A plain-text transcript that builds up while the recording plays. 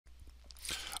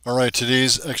Alright,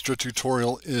 today's extra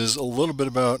tutorial is a little bit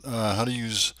about how to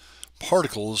use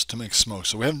particles to make smoke.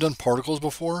 So we haven't done particles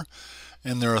before,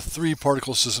 and there are three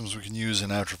particle systems we can use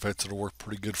in After Effects that'll work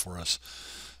pretty good for us.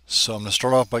 So I'm going to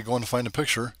start off by going to find a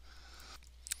picture,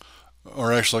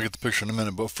 or actually I'll get the picture in a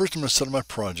minute, but first I'm going to set up my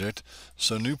project.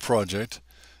 So new project,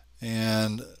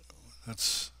 and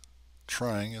it's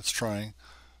trying.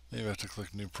 Maybe I have to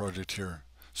click new project here.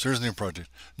 So here's new project.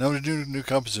 Now I'm going to do new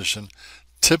composition.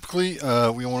 Typically,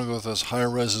 we want to go with as high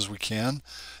res as we can,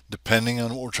 depending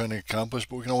on what we're trying to accomplish,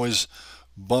 but we can always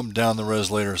bump down the res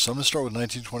later. So I'm going to start with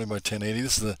 1920 by 1080.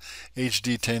 This is the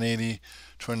HD 1080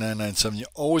 2997. You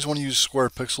always want to use square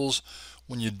pixels.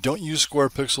 When you don't use square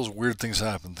pixels, weird things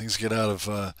happen. Things get out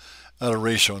of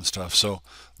ratio and stuff. So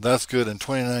that's good. And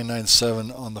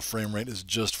 2997 on the frame rate is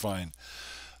just fine.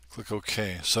 Click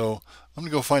OK. So I'm going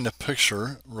to go find a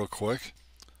picture real quick.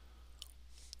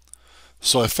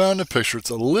 So I found a picture.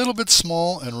 It's a little bit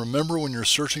small, and remember when you're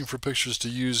searching for pictures to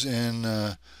use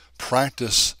in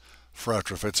practice for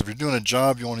After Effects. If you're doing a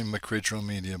job, you won't even create your own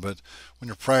media, but when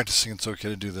you're practicing, it's okay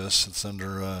to do this. It's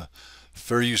under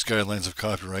fair use guidelines of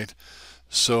copyright.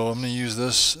 So I'm going to use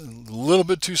this a little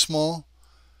bit too small,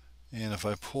 and if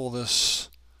I pull this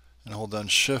and hold down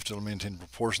Shift, it'll maintain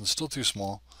proportions. Still too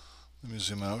small. Let me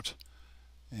zoom out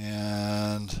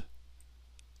and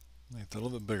make that a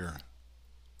little bit bigger.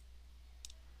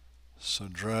 So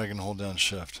drag and hold down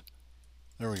Shift.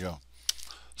 There we go.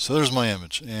 So there's my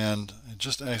image, and I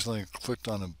just accidentally clicked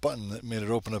on a button that made it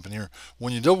open up in here.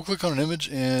 When you double click on an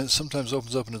image, it sometimes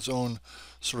opens up in its own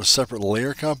sort of separate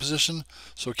layer composition.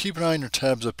 So keep an eye on your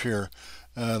tabs up here.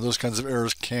 Those kinds of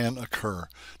errors can occur.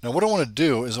 Now what I want to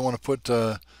do is I want to put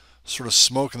sort of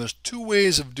smoke, and there's two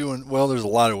ways of doing, well, there's a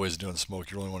lot of ways of doing smoke.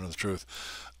 You really want to know the truth.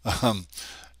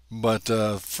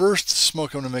 But first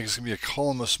smoke I'm going to make is going to be a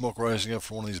column of smoke rising up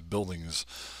from one of these buildings.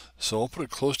 So I'll put it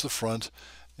close to the front,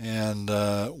 and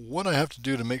what I have to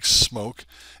do to make smoke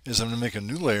is I'm going to make a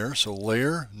new layer. So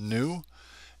layer, new,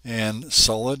 and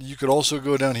solid. You could also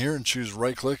go down here and choose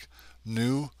right click,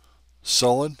 new,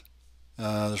 solid.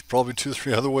 There's probably 2 or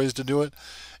 3 other ways to do it,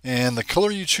 and the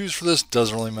color you choose for this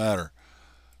doesn't really matter.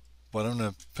 But I'm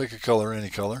going to pick a color, any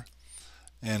color,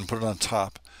 and put it on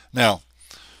top. Now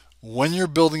when you're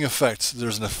building effects,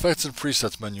 there's an effects and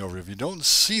presets menu over here. If you don't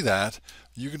see that,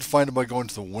 you can find it by going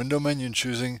to the window menu and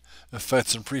choosing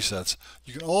effects and presets.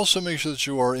 You can also make sure that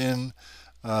you are in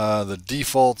the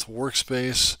default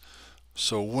workspace,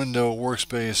 so window,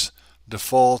 workspace,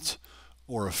 default,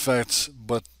 or effects.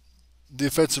 But the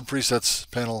effects and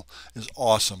presets panel is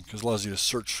awesome because it allows you to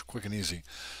search quick and easy.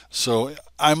 So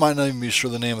I might not even be sure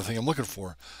the name of the thing I'm looking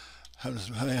for.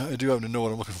 I do happen to know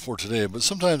what I'm looking for today, but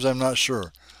sometimes I'm not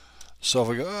sure. So if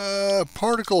I go,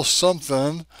 particle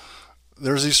something,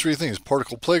 there's these 3 things: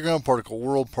 particle playground, particle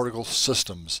world, particle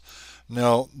systems.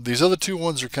 Now, these other 2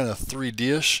 ones are kind of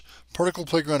 3D-ish. Particle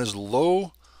playground is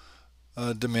low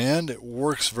demand. It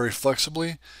works very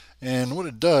flexibly. And what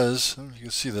it does, I don't know if you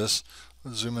can see this,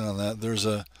 let's zoom in on that. There's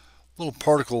a little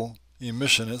particle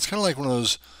emission. It's kind of like one of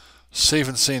those safe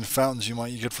and sane fountains you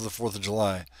might get for the 4th of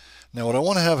July. Now, what I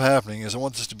want to have happening is I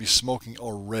want this to be smoking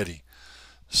already.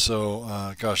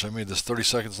 So, gosh, I made this 30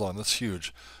 seconds long. That's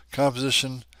huge.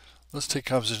 Composition, let's take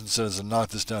composition settings and knock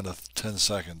this down to 10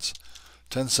 seconds.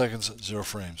 10 seconds, 0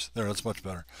 frames. There, that's much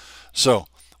better. So,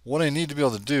 what I need to be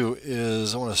able to do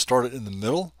is I want to start it in the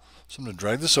middle. So I'm going to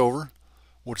drag this over,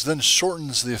 which then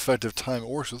shortens the effective time it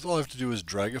works with. All I have to do is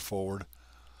drag it forward,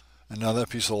 and now that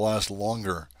piece will last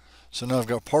longer. So now I've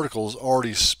got particles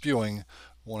already spewing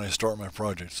when I start my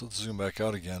project. So let's zoom back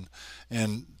out again.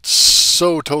 And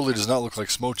so totally does not look like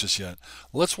smoke just yet.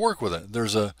 Let's work with it.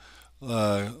 There's a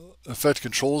effect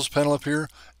controls panel up here.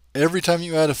 Every time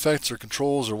you add effects or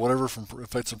controls or whatever from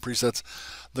effects and presets,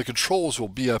 the controls will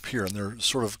be up here, and they're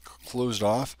sort of closed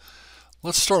off.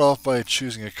 Let's start off by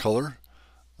choosing a color,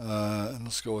 and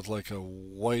let's go with like a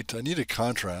white. I need a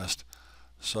contrast,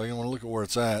 so I want to look at where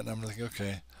it's at, and I'm going to think,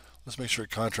 okay, let's make sure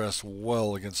it contrasts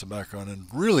well against the background. And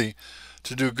really,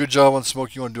 to do a good job on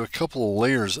smoke, you want to do a couple of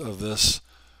layers of this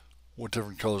with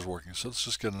different colors working. So let's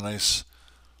just get a nice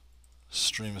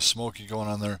stream of smoky going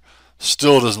on there.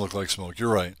 Still doesn't look like smoke.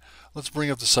 You're right. Let's bring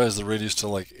up the size of the radius to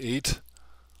like 8.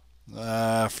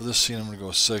 For this scene, I'm going to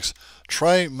go 6.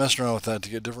 Try messing around with that to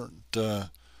get different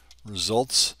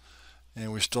results,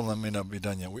 and we still may not be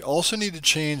done yet. We also need to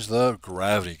change the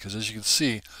gravity, because as you can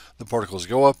see, the particles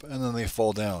go up and then they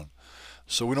fall down.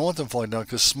 So we don't want them falling down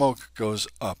because smoke goes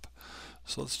up.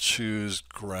 So let's choose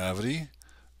gravity,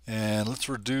 and let's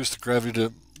reduce the gravity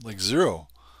to like 0.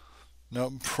 Now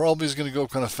it probably is going to go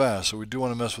up kind of fast, so we do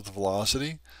want to mess with the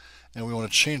velocity, and we want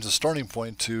to change the starting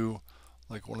point to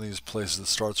like one of these places that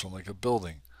starts from like a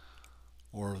building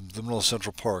or the middle of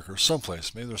Central Park or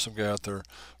someplace. Maybe there's some guy out there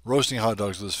roasting hot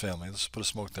dogs with his family. Let's put a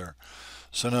smoke there.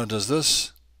 So now it does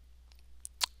this,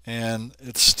 and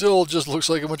it still just looks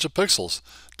like a bunch of pixels.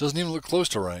 Doesn't even look close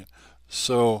to right.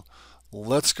 So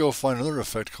let's go find another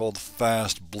effect called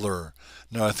fast blur.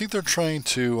 Now I think they're trying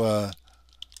to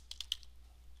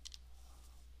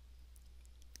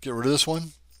get rid of this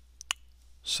one,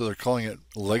 so they're calling it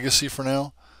legacy for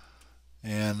now.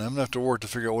 And I'm going to have to work to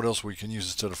figure out what else we can use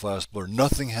instead of fast blur.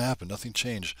 Nothing happened, nothing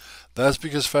changed. That's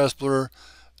because fast blur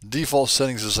default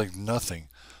settings is like nothing.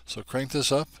 So crank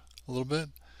this up a little bit,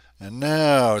 and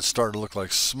now it's starting to look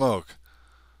like smoke.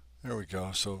 There we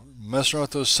go. So mess around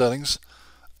with those settings.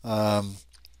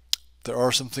 There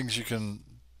are some things you can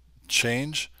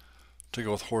change to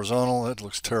go with horizontal. That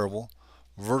looks terrible.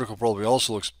 Vertical probably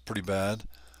also looks pretty bad.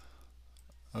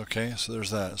 Okay, so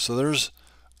there's that. So there's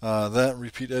that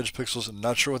repeat edge pixels. I'm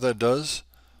not sure what that does.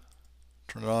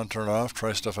 Turn it on, turn it off,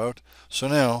 try stuff out. So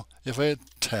now, if I hit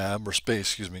tab or space,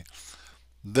 excuse me,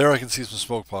 there I can see some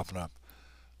smoke popping up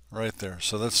right there.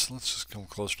 So let's just come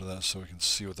closer to that so we can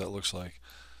see what that looks like.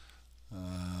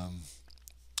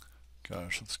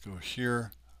 Gosh, let's go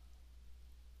here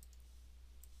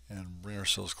and bring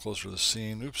ourselves closer to the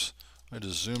scene. Oops, I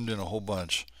just zoomed in a whole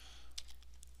bunch.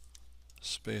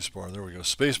 Spacebar, there we go.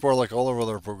 Spacebar, like all our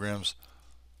other programs,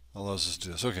 allows us to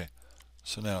do this. Okay,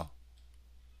 so now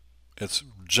it's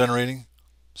generating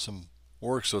some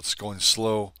work, so it's going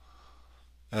slow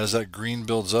as that green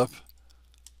builds up.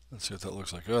 Let's see what that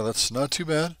looks like. Oh, that's not too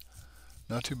bad.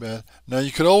 Not too bad. Now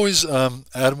you could always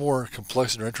add more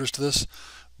complexity or interest to this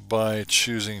by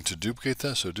choosing to duplicate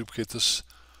that. So duplicate this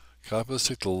copy. Let's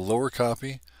take the lower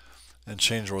copy and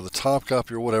change, or the top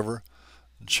copy or whatever,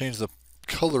 and change the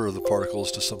color of the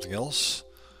particles to something else.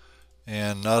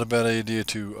 And not a bad idea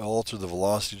to alter the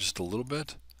velocity just a little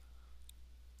bit,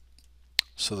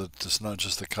 so that it's not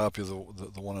just the copy of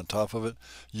the one on top of it.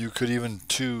 You could even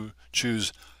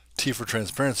choose T for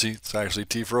transparency. It's actually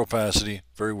T for opacity.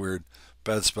 Very weird,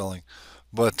 bad spelling.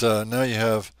 But now you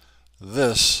have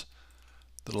this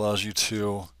that allows you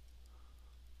to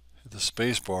hit the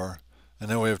space bar, and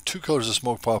then we have two colors of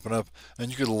smoke popping up,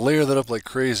 and you could layer that up like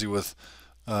crazy with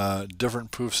different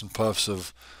poofs and puffs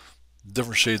of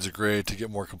different shades of gray to get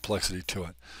more complexity to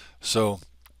it. So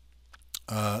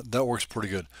that works pretty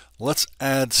good. Let's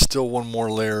add still one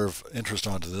more layer of interest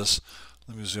onto this.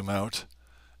 Let me zoom out.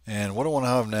 And what I want to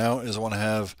have now is I want to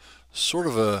have sort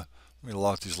of a, let me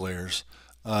lock these layers.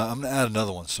 I'm going to add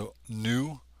another one. So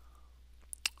new,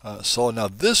 solid. Now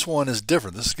this one is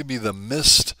different. This could be the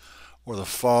mist or the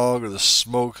fog or the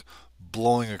smoke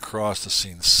blowing across the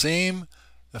scene. Same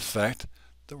effect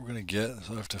that we're going to get.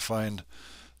 So I have to find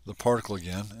the particle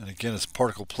again. And again, it's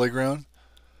particle playground.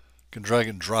 You can drag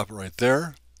and drop it right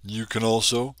there. You can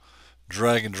also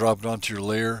drag and drop it onto your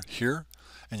layer here.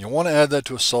 And you want to add that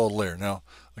to a solid layer. Now,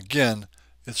 again,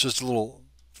 it's just a little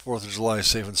 4th of July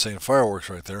safe and sane fireworks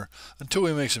right there until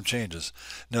we make some changes.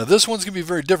 Now, this one's going to be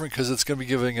very different because it's going to be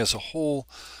giving us a whole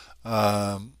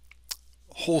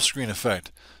screen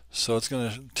effect. So it's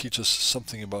going to teach us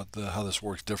something about how this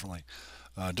works differently,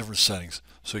 different settings.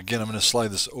 So again, I'm going to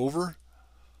slide this over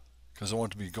because I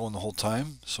want it to be going the whole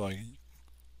time. So I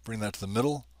bring that to the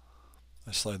middle.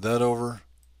 I slide that over.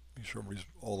 Make sure everybody's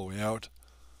all the way out.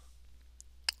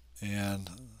 And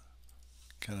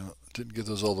kind of didn't get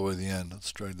those all the way to the end.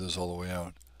 Let's drag those all the way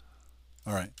out.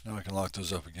 All right, now I can lock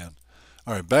those up again.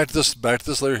 All right, back to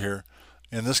this layer here.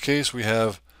 In this case, we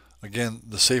have again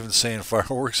the safe and sane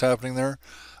fireworks happening there.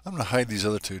 I'm going to hide these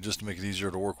other two just to make it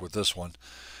easier to work with this one.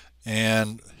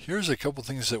 And here's a couple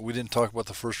things that we didn't talk about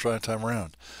the first time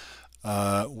around.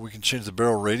 We can change the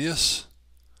barrel radius.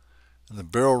 And the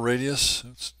barrel radius,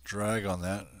 let's drag on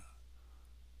that.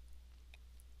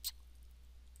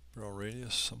 Barrel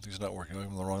radius, something's not working. I'm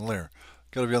on the wrong layer.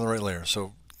 Got to be on the right layer.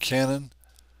 So Canon,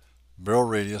 barrel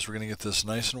radius, we're going to get this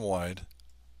nice and wide.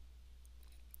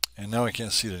 And now I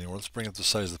can't see it anymore. Let's bring up the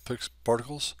size of the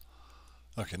particles.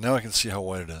 Okay, now I can see how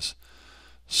wide it is.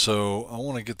 So I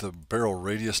want to get the barrel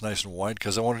radius nice and wide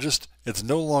because I want to just, it's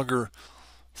no longer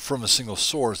from a single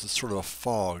source. It's sort of a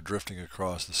fog drifting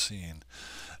across the scene.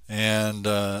 And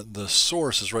the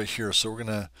source is right here. So we're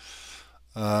going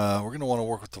to want to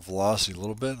work with the velocity a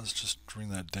little bit. Let's just bring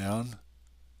that down.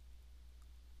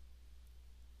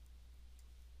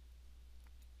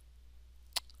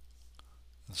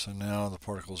 And so now the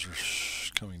particles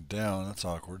are coming down. That's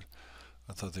awkward.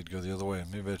 I thought they'd go the other way.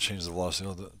 Maybe I changed the velocity.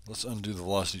 Let's undo the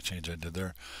velocity change I did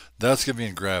there. That's going to be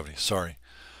in gravity. Sorry.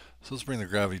 So let's bring the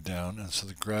gravity down. And so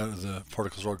the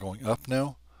particles are all going up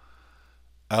now.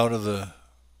 Out of the...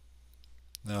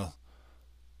 Now,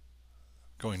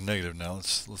 going negative now.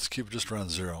 Let's keep it just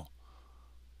around 0.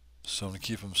 So I'm going to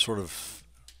keep them sort of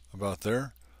about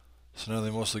there. So now they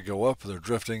mostly go up, they're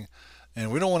drifting,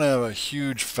 and we don't want to have a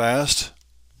huge fast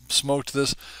smoke to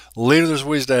this. Later there's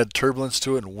ways to add turbulence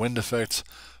to it and wind effects,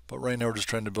 but right now we're just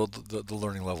trying to build the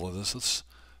learning level of this. Let's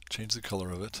change the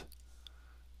color of it.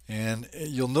 And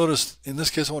you'll notice in this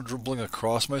case I want dribbling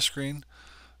across my screen.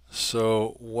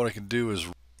 So what I can do is,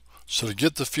 so to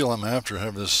get the feel I'm after,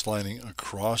 have this sliding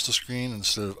across the screen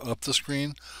instead of up the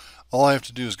screen, all I have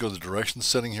to do is go to the direction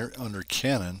setting here under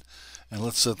Canon, and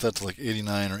let's set that to like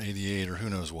 89 or 88 or who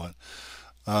knows what.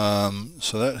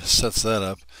 So that sets that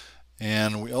up.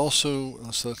 And we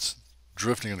also, so that's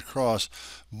drifting it across,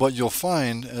 but you'll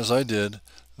find, as I did,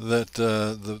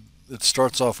 that it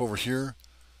starts off over here,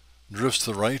 drifts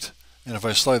to the right, and if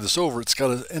I slide this over, it's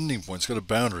got an ending point, it's got a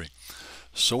boundary.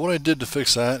 So what I did to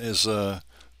fix that is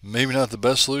maybe not the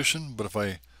best solution, but if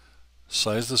I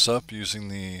size this up using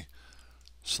the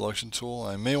selection tool,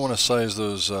 I may want to size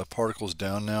those particles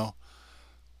down now.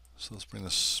 So let's bring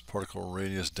this particle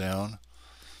radius down.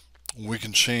 We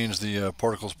can change the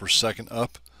particles per second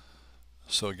up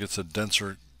so it gets a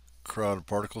denser crowd of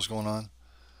particles going on.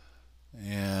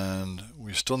 And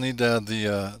we still need to add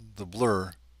the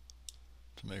blur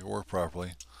to make it work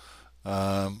properly.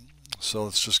 So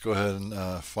let's just go ahead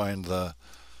and find the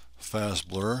fast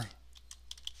blur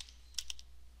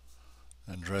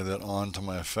and drag that onto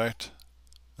my effect.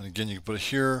 And again, you can put it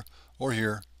here or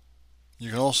here.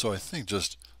 You can also, I think,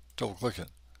 just double click it.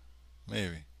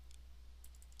 Maybe.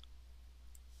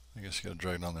 I guess you got to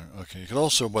drag it on there. Okay, you can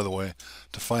also, by the way,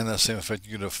 to find that same effect,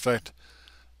 you go to Effect,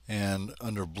 and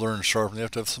under Blur and Sharpen, you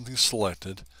have to have something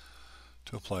selected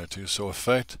to apply it to. So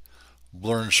Effect,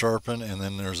 Blur and Sharpen, and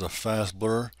then there's a Fast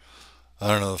Blur. I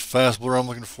don't know, the Fast Blur I'm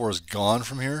looking for is gone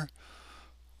from here.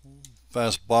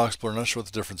 Fast Box Blur, not sure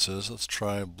what the difference is. Let's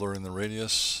try blurring the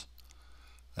radius.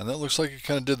 And that looks like it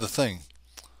kind of did the thing.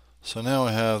 So now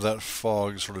I have that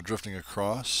fog sort of drifting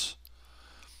across.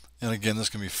 And again, this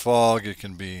can be fog, it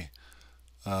can be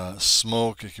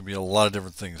smoke, it can be a lot of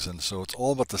different things. And so it's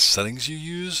all about the settings you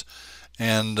use.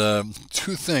 And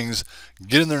two things,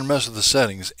 get in there and mess with the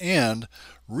settings and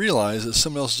realize that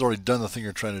somebody else has already done the thing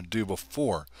you're trying to do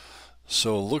before.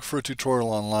 So look for a tutorial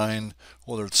online,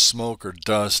 whether it's smoke or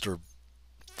dust or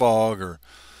fog or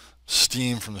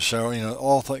steam from the shower, you know,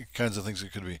 all kinds of things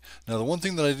it could be. Now the one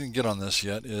thing that I didn't get on this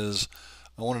yet is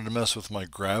I wanted to mess with my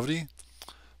gravity.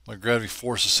 My gravity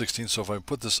force is 16, so if I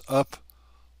put this up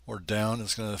or down,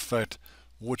 it's going to affect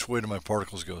which way do my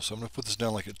particles go. So I'm going to put this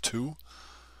down like at 2,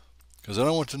 because I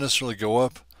don't want to necessarily go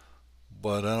up,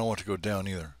 but I don't want to go down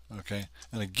either. Okay,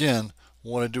 and again,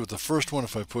 what I do with the first one,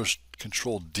 if I push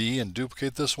Control D and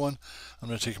duplicate this one, I'm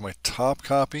going to take my top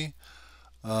copy,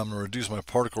 I'm going to reduce my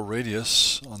particle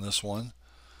radius on this one,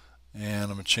 and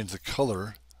I'm going to change the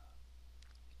color,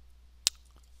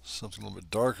 something a little bit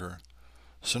darker.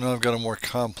 So now I've got a more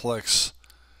complex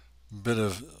bit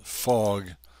of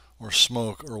fog or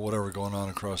smoke or whatever going on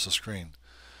across the screen.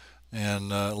 And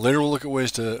later we'll look at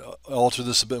ways to alter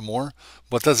this a bit more,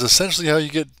 but that's essentially how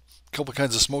you get a couple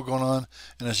kinds of smoke going on.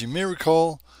 And as you may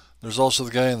recall, there's also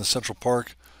the guy in the Central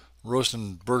Park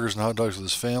roasting burgers and hot dogs with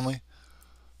his family.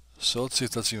 So let's see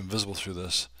if that's even visible through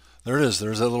this. There it is.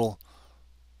 There's that little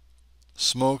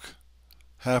smoke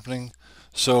happening.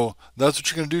 So that's what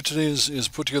you're going to do today is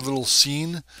put together a little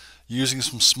scene using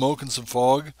some smoke and some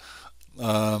fog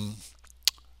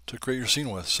to create your scene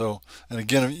with. So, and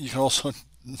again, you can also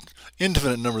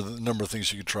infinite number of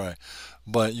things you could try,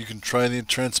 but you can try the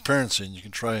transparency, and you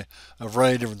can try a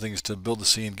variety of different things to build the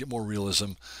scene, get more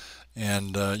realism,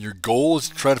 and your goal is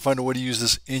to try to find a way to use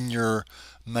this in your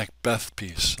Macbeth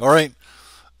piece. All right,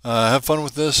 have fun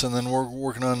with this, and then we're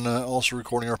working on also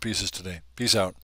recording our pieces today. Peace out.